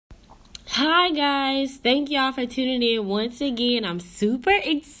Hi guys, thank y'all for tuning in once again. I'm super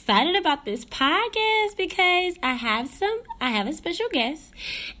excited about this podcast because I have a special guest,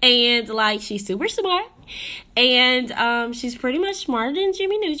 and she's super smart, and she's pretty much smarter than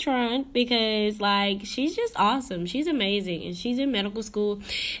Jimmy Neutron because she's just awesome. She's amazing, and she's in medical school,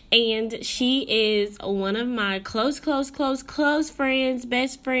 and she is one of my close friends,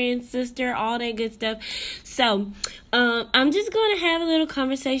 best friends, sister, all that good stuff. So I'm just going to have a little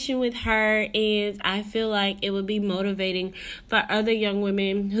conversation with her, and I feel like it would be motivating for other young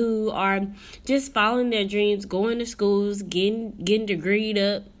women who are just following their dreams, going to schools, getting degreed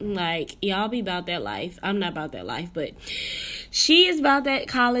up. Y'all be about that life. I'm not about that life, but she is about that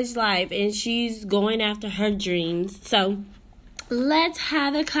college life, and she's going after her dreams. So let's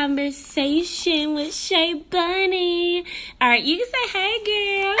have a conversation with Shay Bunny. All right, you can say, hey,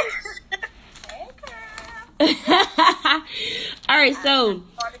 girl. All right, so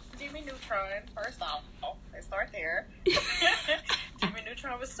Jimmy Neutron. First off, let's start there. Jimmy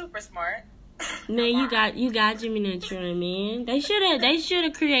Neutron was super smart. Man, you got Jimmy Neutron, man. They should have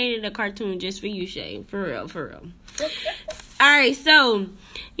created a cartoon just for you, Shay. For real. All right, so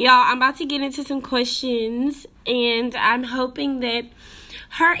y'all, I'm about to get into some questions, and I'm hoping that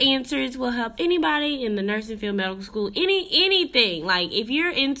her answers will help anybody in the nursing field, medical school, anything. If you're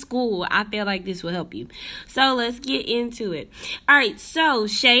in school, I feel like this will help you. So let's get into it. All right, so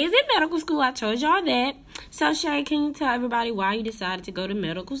Shay is in medical school. I told y'all that. So Shay, can you tell everybody why you decided to go to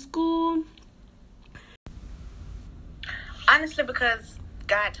medical school? Honestly, because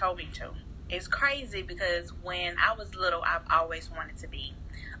God told me to. It's crazy because when I was little, I've always wanted to be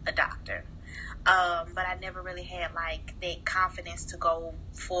a doctor. But I never really had that confidence to go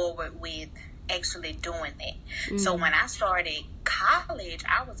forward with actually doing that. Mm-hmm. So when I started college,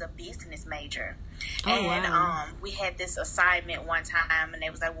 I was a business major. Wow. We had this assignment one time, and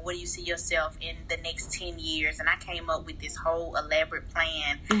they was like, well, what do you see yourself in the next 10 years? And I came up with this whole elaborate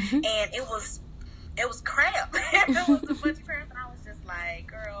plan, mm-hmm. and it was crap. It was a bunch of crap, and I was just like,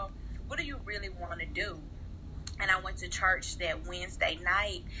 girl, what do you really want to do? And I went to church that Wednesday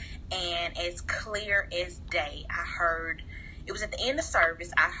night, and as clear as day, I heard, it was at the end of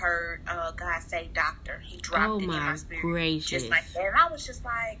service, I heard God say doctor. He dropped it in my spirit. Gracious. Just like that. And I was just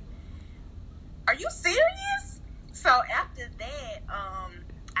like, are you serious? So after that,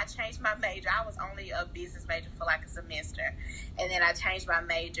 I changed my major. I was only a business major for a semester. And then I changed my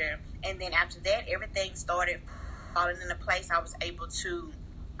major. And then after that, everything started falling into place. I was able to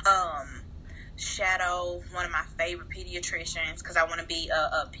shadow one of my favorite pediatricians because I want to be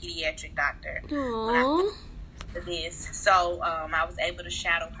a pediatric doctor. Aww. So I was able to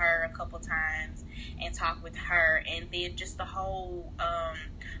shadow her a couple times and talk with her, and then just the whole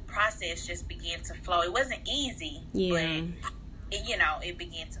process just began to flow. It wasn't easy, but it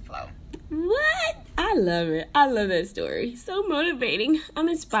began to flow. What? I love it. I love that story. So motivating. I'm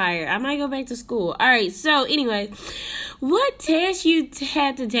inspired. I might go back to school. All right. So anyway, what test you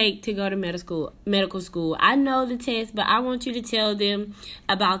had to take to go to medical school? I know the test, but I want you to tell them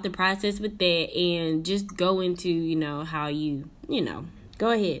about the process with that and just go into, how you,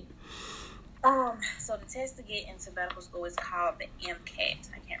 go ahead. So the test to get into medical school is called the MCAT.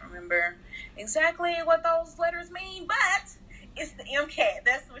 I can't remember exactly what those letters mean, but it's the MCAT.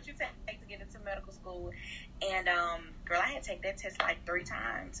 That's what you take to get into medical school. And, girl, I had to take that test 3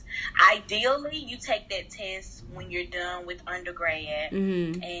 times. Ideally, you take that test when you're done with undergrad,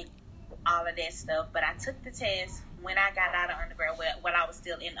 mm-hmm. and all of that stuff. But I took the test when I got out of undergrad, when I was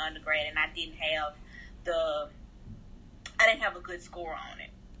still in undergrad, and I didn't have a good score on it,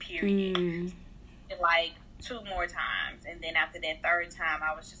 period. Mm. 2 more times. And then after that 3rd time,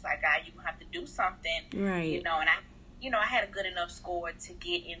 I was just like, God, you're going to have to do something. Right. And I had a good enough score to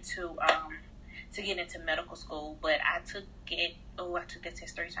get into medical school, but I took that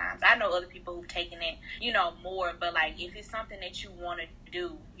test 3 times. I know other people who've taken it, more, but if it's something that you want to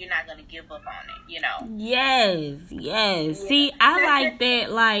do, you're not going to give up on it, Yes. Yeah. See, I like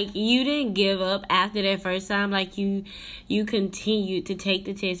that, you didn't give up after that first time, you continued to take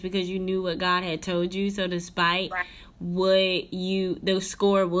the test because you knew what God had told you, so despite what the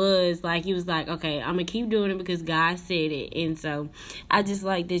score was, you was like, okay, I'm gonna keep doing it because God said it. And so I just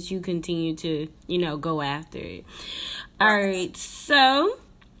like that you continue to go after it. All right, so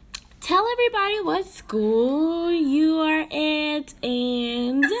tell everybody what school you are at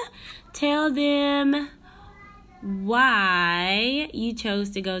and tell them why you chose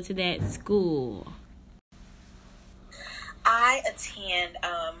to go to that school. I attend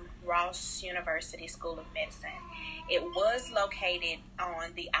Ross University School of Medicine. It was located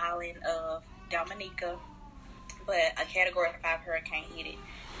on the island of Dominica, but a Category 5 hurricane hit it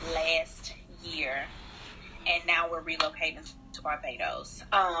last were relocating to Barbados.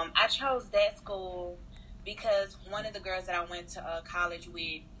 I chose that school because one of the girls that I went to college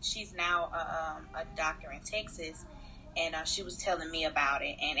with, she's now a doctor in Texas, and she was telling me about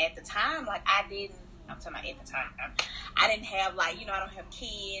it. And at the time, like, I'm talking about at the time, I didn't have, like, I don't have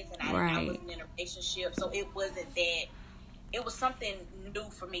kids, and I wasn't in a relationship, so it wasn't that, it was something new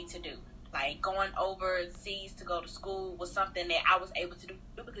for me to do. Like, going overseas to go to school was something that I was able to do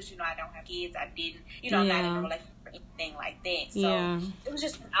because, I don't have kids. I didn't, I'm not in a relationship or anything like that. So it was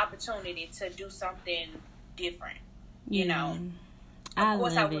just an opportunity to do something different, you know. Of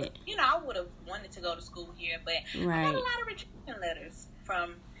course, I would have wanted to go to school here, but I got a lot of rejection letters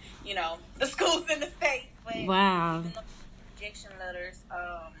from, the schools in the States. But wow. The rejection letters,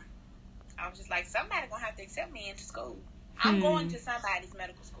 I was just like, somebody gonna have to accept me into school. I'm going to somebody's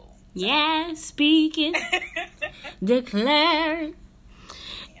medical school. So. Yeah, speaking, declaring.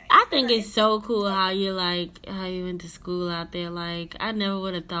 I think it's so cool how you went to school out there. Like, I never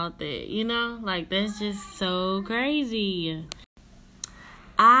would have thought that, like, that's just so crazy.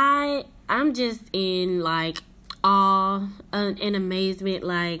 I'm just in, like, awe and amazement.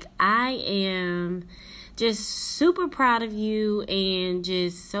 Like, I am just super proud of you and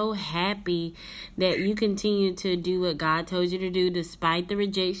just so happy that you continue to do what God told you to do despite the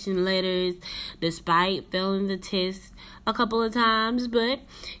rejection letters, despite failing the test a couple of times, but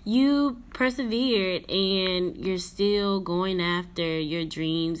you persevered and you're still going after your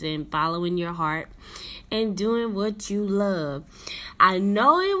dreams and following your heart and doing what you love. I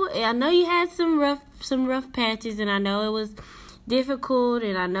know you had some rough patches, and I know it was difficult,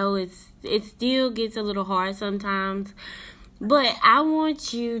 and I know it still gets a little hard sometimes, but I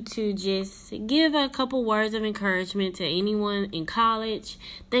want you to just give a couple words of encouragement to anyone in college,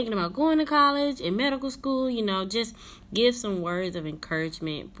 thinking about going to college, in medical school, just give some words of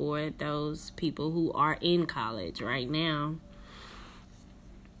encouragement for those people who are in college right now.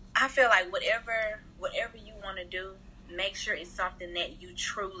 I feel like whatever you want to do, make sure it's something that you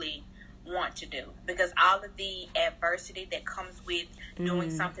truly want to do, because all of the adversity that comes with doing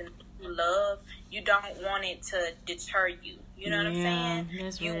something you love, you don't want it to deter you. You know what I'm saying?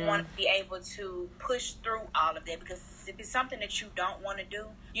 That's you real. Want to be able to push through all of that, because if it's something that you don't want to do,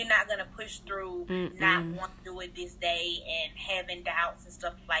 you're not going to push through not wanting to do it this day and having doubts and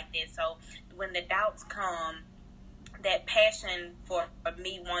stuff like that. So when the doubts come, that passion for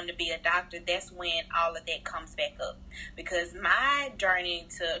me wanting to be a doctor, that's when all of that comes back up. Because my journey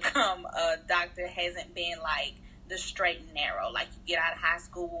to become a doctor hasn't been like the straight and narrow. Like, you get out of high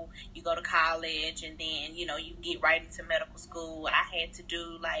school, you go to college, and then, you get right into medical school. I had to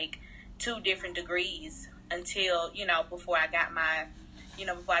do like 2 different degrees until, before I got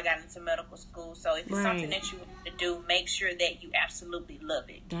into medical school. So if it's something that you want to do, make sure that you absolutely love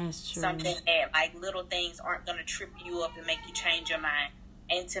it. That's true. Something that, like, little things aren't going to trip you up and make you change your mind.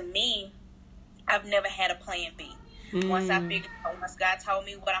 And to me, I've never had a plan B. Once God told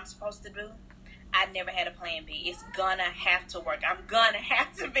me what I'm supposed to do, I never had a plan B. It's gonna have to work. I'm gonna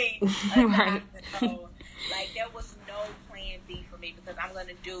have to be a doctor. So, like, there was no plan B for me, because I'm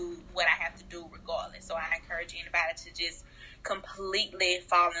gonna do what I have to do regardless. So I encourage anybody to just completely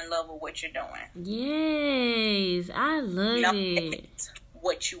fall in love with what you're doing. Yes, I love it.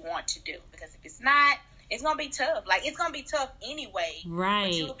 What you want to do, because if it's not, it's gonna be tough. Like, it's gonna be tough anyway. Right.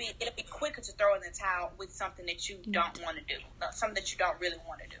 But it'll be quicker to throw in the towel with something that you don't want to do, something that you don't really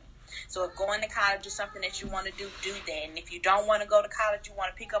want to do. So if going to college is something that you want to do that. And if you don't want to go to college, you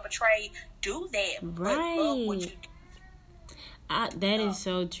want to pick up a trade, do that. Right. But love what you do. That is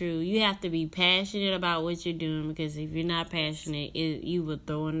so true. You have to be passionate about what you're doing, because if you're not passionate, you will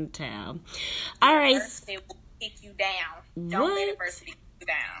throw in the towel. All right. Adversity will kick you down. Don't let adversity kick you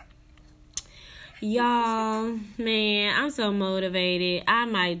down. Y'all, man, I'm so motivated. I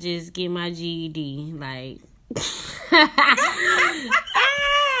might just get my GED. Like,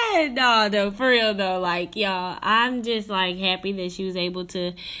 no, for real though. Like, y'all, I'm just like happy that she was able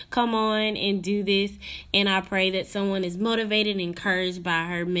to come on and do this, and I pray that someone is motivated and encouraged by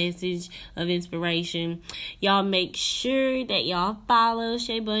her message of inspiration. Y'all make sure that y'all follow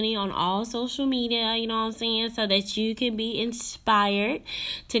Shay Bunny on all social media, you know what I'm saying, so that you can be inspired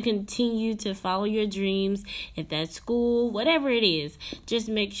to continue to follow your dreams. If that's school, whatever it is, just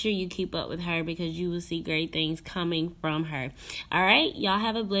make sure you keep up with her, because you will see great things coming from her. All right, y'all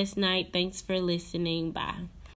have a blessed night. Thanks for listening. Bye.